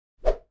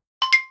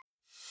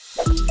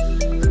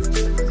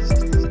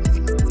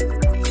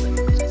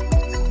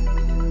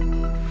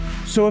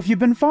So if you've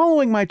been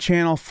following my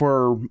channel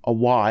for a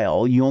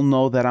while, you'll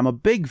know that I'm a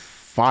big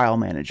file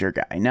manager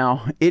guy.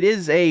 Now, it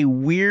is a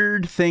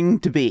weird thing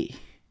to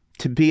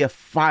be a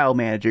file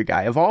manager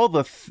guy. Of all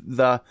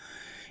the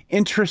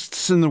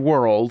interests in the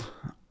world,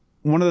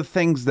 one of the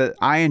things that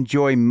I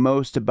enjoy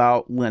most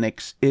about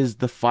Linux is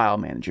the file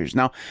managers.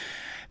 Now,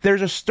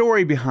 there's a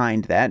story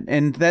behind that,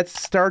 and that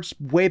starts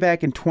way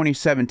back in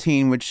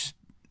 2017, which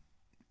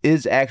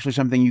is actually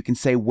something you can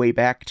say way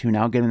back to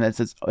now, given that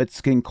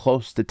it's getting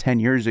close to 10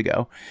 years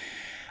ago.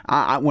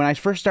 When I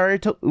first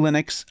started to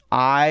Linux,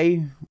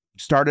 I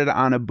started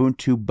on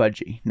Ubuntu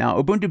Budgie.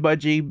 Now, Ubuntu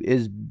Budgie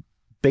is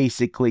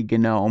basically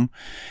GNOME,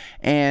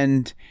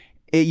 and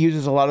it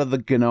uses a lot of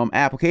the GNOME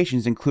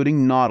applications,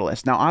 including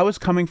Nautilus. Now, I was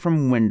coming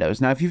from Windows.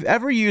 Now, if you've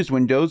ever used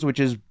Windows, which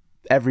is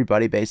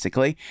everybody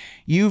basically,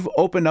 you've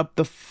opened up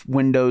the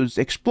Windows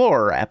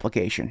Explorer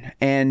application,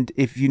 and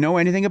if you know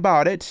anything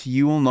about it,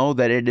 you will know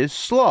that it is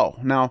slow.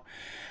 Now,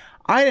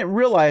 I didn't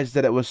realize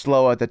that it was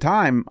slow at the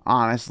time,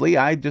 honestly.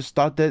 I just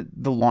thought that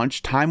the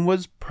launch time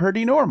was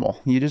pretty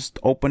normal. You just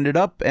opened it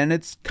up and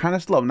it's kind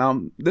of slow.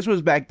 Now, this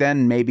was back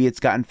then. Maybe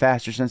it's gotten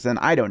faster since then.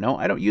 I don't know.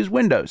 I don't use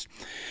Windows.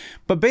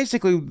 But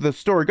basically, the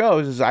story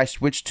goes is I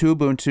switched to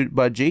Ubuntu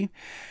Budgie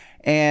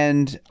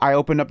and I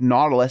opened up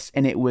Nautilus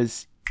and it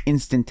was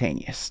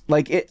instantaneous.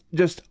 Like, it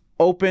just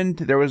opened.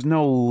 There was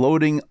no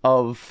loading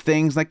of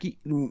things. Like,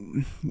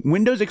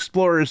 Windows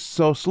Explorer is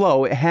so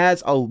slow, it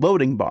has a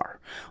loading bar.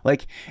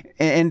 Like,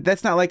 and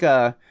that's not like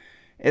a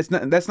that's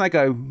not like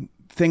a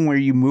thing where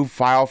you move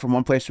file from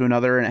one place to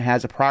another and it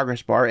has a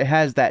progress bar. It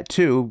has that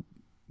too.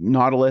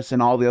 Nautilus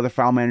and all the other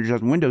file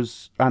managers on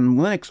Windows, on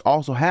Linux,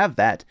 also have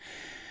that.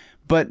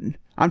 But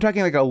I'm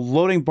talking like a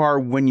loading bar.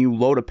 When you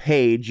load a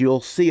page,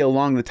 you'll see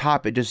along the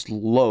top it just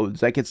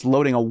loads, like it's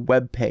loading a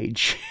web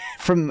page.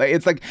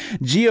 It's like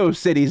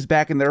GeoCities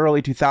back in the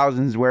early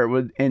 2000s, where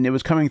it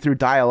was coming through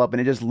dial-up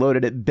and it just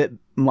loaded it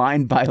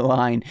line by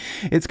line.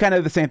 It's kind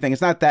of the same thing.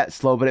 It's not that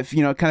slow, but it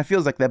kind of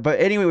feels like that. But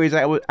anyways,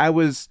 I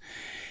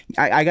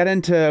got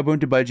into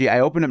Ubuntu Budgie. I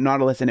opened up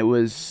Nautilus and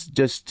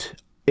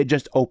it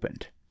just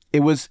opened.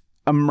 It was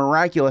a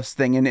miraculous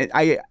thing. And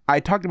I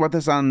talked about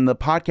this on the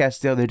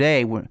podcast the other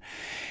day, when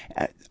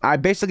I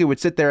basically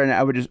would sit there and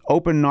I would just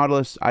open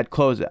Nautilus, I'd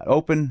close it,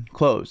 open,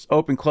 close,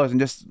 and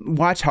just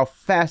watch how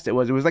fast it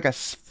was. It was like a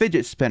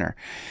fidget spinner.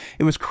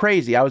 It was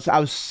crazy. I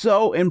was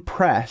so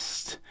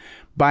impressed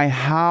by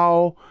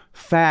how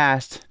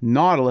fast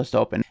Nautilus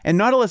opened. And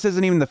Nautilus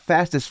isn't even the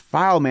fastest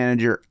file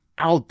manager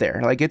out there.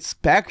 Like, it's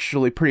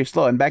actually pretty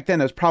slow, and back then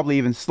it was probably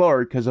even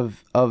slower because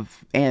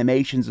of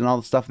animations and all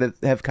the stuff that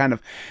have kind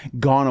of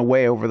gone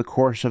away over the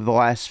course of the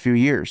last few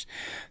years.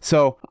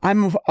 So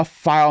I'm a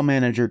file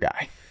manager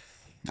guy.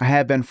 I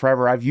have been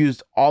forever. I've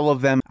used all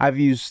of them. I've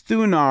used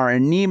Thunar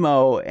and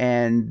Nemo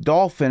and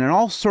Dolphin and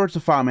all sorts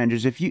of file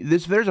managers.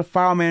 If there's a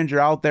file manager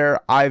out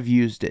there, I've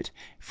used it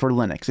for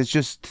Linux. It's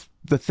just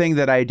the thing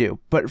that I do.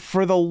 But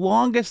for the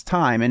longest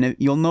time, and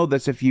you'll know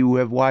this if you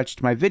have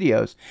watched my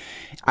videos,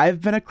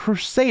 I've been a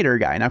Krusader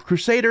guy. Now,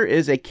 Krusader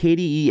is a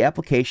KDE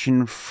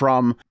application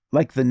from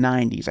like the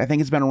 90s. I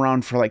think it's been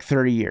around for like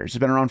 30 years. It's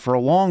been around for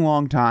a long,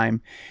 long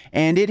time.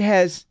 And it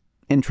has,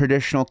 in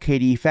traditional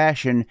KDE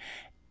fashion,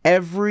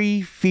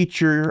 every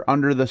feature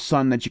under the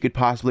sun that you could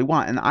possibly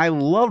want. And I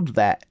loved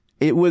that.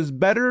 It was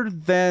better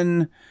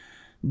than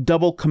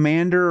Double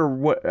Commander, or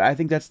what I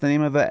think that's the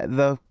name of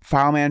the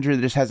file manager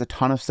that just has a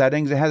ton of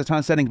settings. It has a ton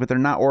of settings, but they're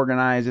not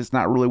organized. It's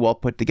not really well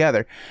put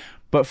together.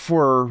 But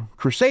for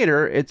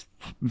Krusader, it's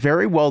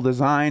very well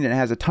designed and it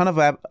has a ton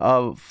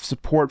of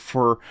support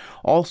for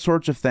all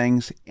sorts of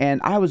things.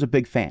 And I was a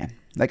big fan.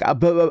 Like a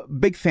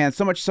big fan,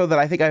 so much so that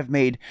I think I've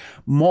made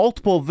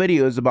multiple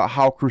videos about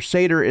how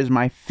Krusader is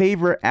my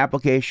favorite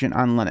application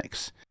on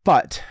Linux.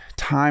 But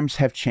times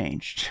have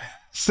changed.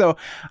 So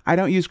I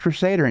don't use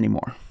Krusader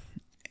anymore.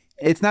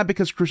 It's not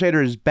because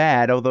Krusader is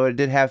bad, although it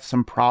did have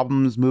some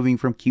problems moving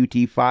from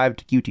Qt5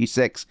 to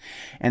Qt6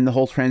 and the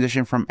whole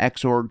transition from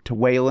Xorg to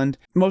Wayland.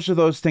 Most of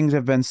those things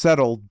have been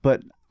settled,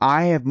 but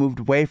I have moved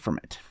away from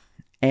it.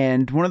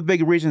 And one of the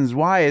big reasons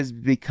why is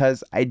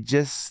because I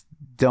just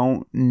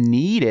don't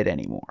need it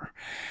anymore.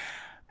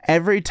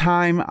 Every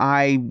time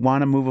I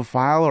want to move a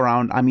file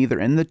around, I'm either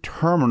in the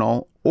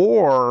terminal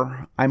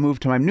or I move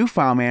to my new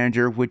file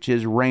manager, which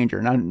is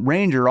Ranger. Now,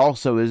 Ranger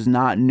also is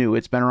not new.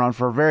 It's been around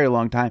for a very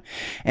long time.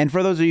 And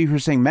for those of you who are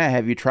saying, Matt,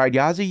 have you tried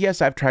Yazi?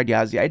 Yes, I've tried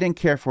Yazi. I didn't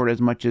care for it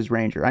as much as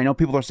Ranger. I know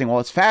people are saying,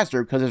 well, it's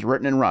faster because it's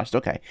written in Rust.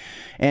 Okay.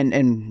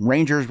 And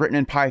Ranger is written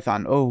in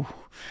Python. Oh,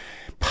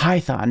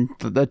 Python,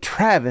 the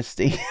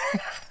travesty.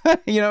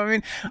 You know what I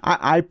mean?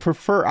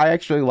 I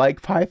actually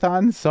like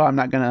Python, so I'm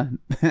not gonna,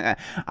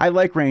 I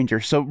like Ranger.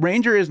 So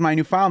Ranger is my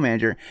new file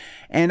manager,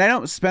 and I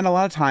don't spend a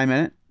lot of time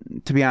in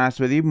it, to be honest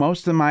with you.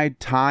 Most of my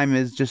time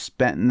is just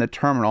spent in the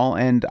terminal,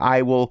 and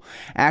I will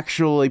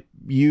actually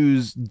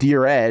use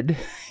Dired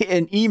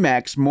and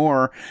Emacs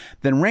more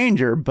than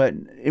Ranger, but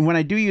when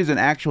I do use an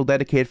actual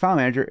dedicated file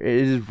manager, it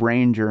is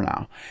Ranger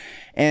now.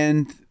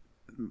 And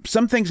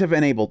some things have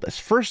enabled this.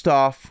 First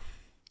off,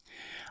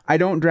 I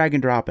don't drag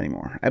and drop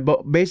anymore.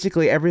 But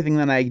basically everything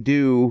that I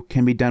do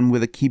can be done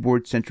with a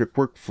keyboard-centric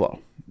workflow.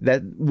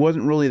 That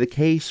wasn't really the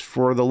case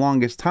for the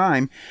longest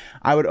time.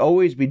 I would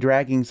always be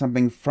dragging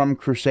something from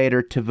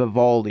Krusader to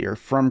Vivaldi or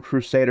from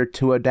Krusader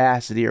to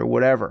Audacity or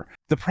whatever.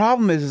 The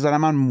problem is that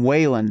I'm on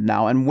Wayland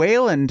now, and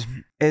Wayland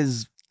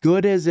is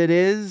good as it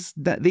is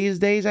these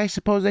days, I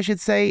suppose I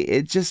should say.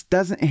 It just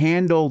doesn't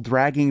handle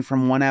dragging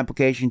from one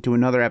application to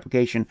another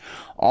application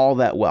all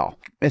that well.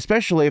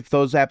 Especially if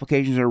those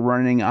applications are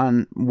running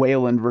on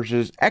Wayland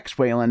versus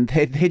X-Wayland,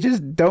 they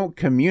just don't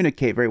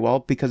communicate very well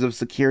because of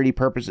security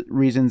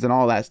reasons and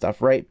all that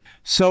stuff, right?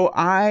 So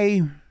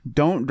I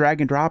don't drag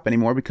and drop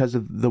anymore because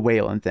of the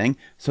Wayland thing.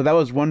 So that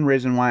was one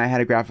reason why I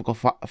had a graphical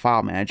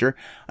file manager.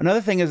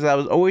 Another thing is that I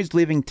was always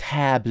leaving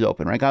tabs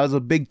open, right? I was a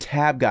big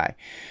tab guy.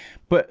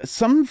 But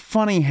something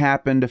funny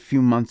happened a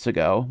few months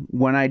ago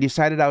when I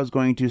decided I was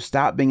going to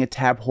stop being a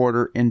tab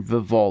hoarder in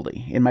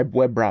Vivaldi, in my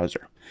web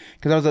browser.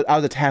 Because I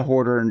was a tab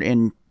hoarder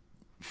in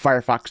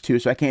Firefox too,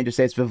 so I can't just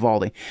say it's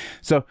Vivaldi.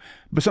 So,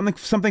 but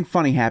something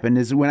funny happened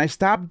is when I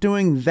stopped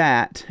doing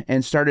that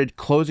and started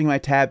closing my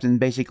tabs and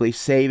basically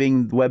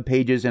saving web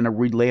pages in a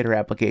read later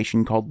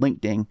application called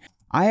LinkedIn,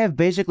 I have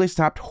basically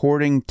stopped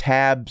hoarding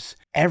tabs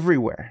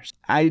everywhere.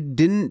 I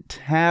didn't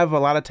have a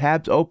lot of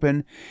tabs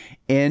open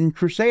in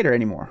Krusader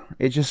anymore.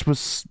 It just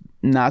was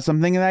not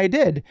something that I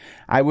did.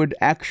 I would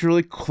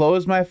actually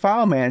close my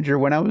file manager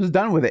when I was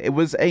done with it. It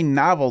was a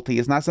novelty.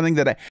 It's not something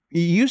that it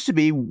used to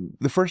be.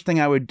 The first thing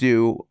I would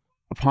do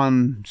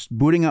upon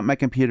booting up my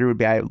computer would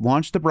be I would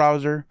launch the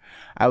browser,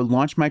 I would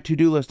launch my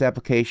to-do list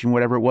application,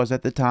 whatever it was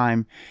at the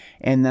time,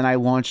 and then I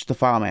launched the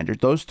file manager.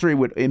 Those three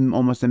would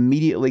almost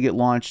immediately get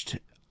launched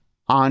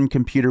on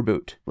computer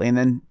boot, and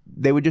then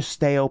they would just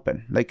stay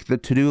open. Like the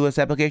to-do list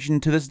application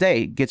to this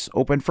day gets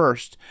open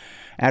first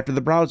after the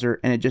browser,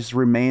 and it just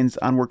remains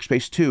on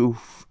Workspace 2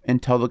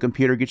 until the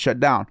computer gets shut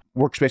down.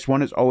 Workspace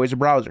 1 is always a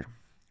browser.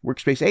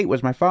 Workspace 8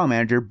 was my file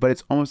manager, but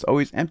it's almost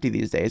always empty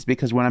these days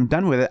because when I'm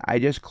done with it, I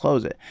just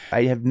close it.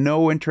 I have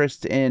no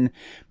interest in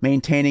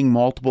maintaining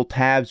multiple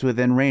tabs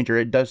within Ranger.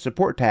 It does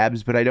support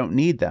tabs, but I don't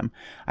need them.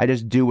 I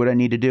just do what I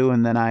need to do,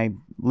 and then I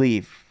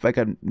leave like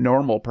a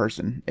normal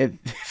person. It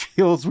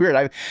feels weird.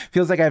 It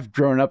feels like I've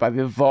grown up. I've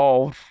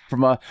evolved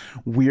from a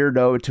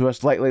weirdo to a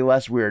slightly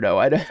less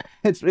weirdo.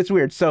 It's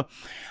weird. So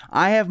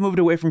I have moved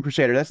away from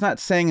Krusader. That's not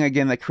saying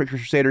again that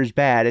Krusader is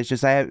bad. It's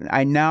just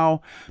I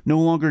now no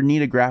longer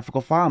need a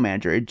graphical file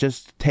manager. It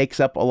just takes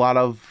up a lot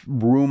of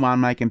room on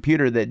my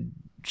computer that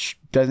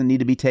doesn't need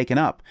to be taken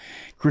up.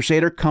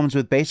 Krusader comes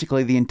with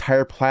basically the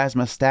entire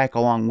Plasma stack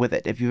along with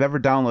it. If you've ever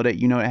downloaded it,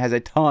 you know it has a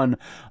ton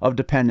of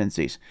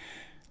dependencies.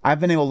 I've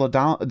been able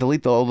to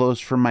delete all those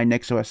from my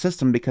NixOS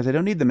system because I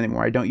don't need them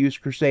anymore. I don't use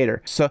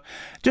Krusader. So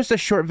just a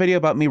short video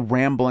about me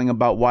rambling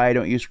about why I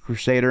don't use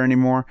Krusader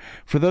anymore.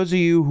 For those of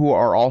you who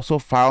are also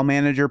file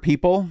manager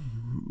people,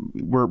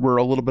 we're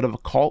a little bit of a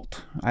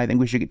cult. I think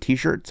we should get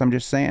t-shirts. I'm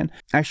just saying.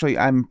 Actually,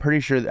 I'm pretty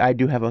sure that I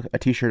do have a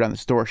t-shirt on the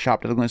store,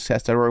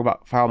 shop.thelinuxcast.org,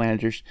 about file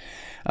managers.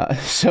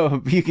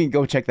 So you can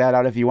go check that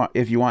out if you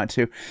want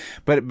to.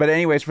 But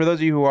anyways, for those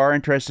of you who are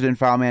interested in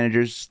file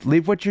managers,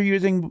 leave what you're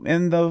using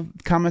in the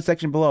comment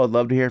section below. I'd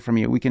love to hear from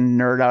you. We can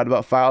nerd out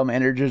about file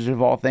managers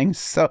of all things.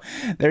 So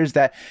there's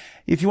that.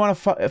 If you want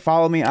to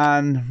follow me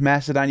on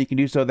Mastodon, you can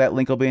do so. That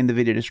link will be in the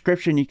video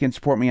description. You can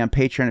support me on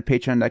Patreon at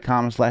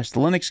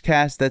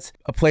patreon.com/thelinuxcast. That's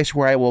a place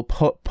where I will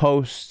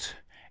post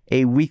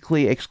a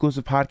weekly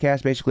exclusive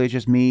podcast. Basically, it's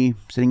just me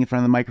sitting in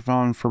front of the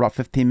microphone for about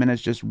 15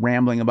 minutes just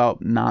rambling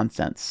about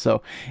nonsense.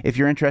 So if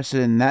you're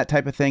interested in that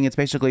type of thing, it's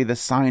basically the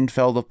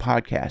Seinfeld of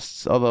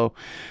podcasts, although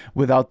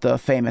without the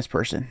famous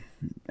person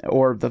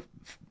or the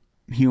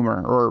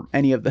humor or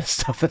any of the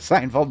stuff that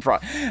Seinfeld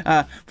brought.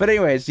 But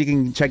anyways, you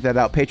can check that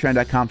out,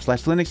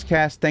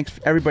 patreon.com/thelinuxcast. Thanks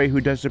for everybody who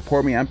does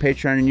support me on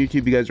Patreon and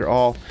YouTube. You guys are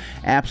all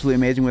absolutely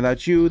amazing.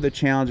 Without you, the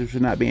challenge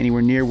would not be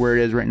anywhere near where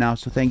it is right now.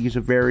 So thank you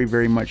so very,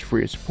 very much for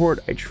your support.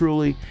 I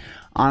truly,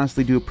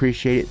 honestly do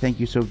appreciate it. Thank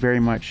you so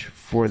very much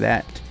for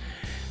that.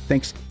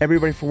 Thanks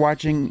everybody for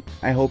watching.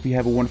 I hope you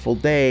have a wonderful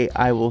day.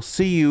 I will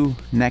see you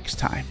next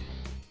time.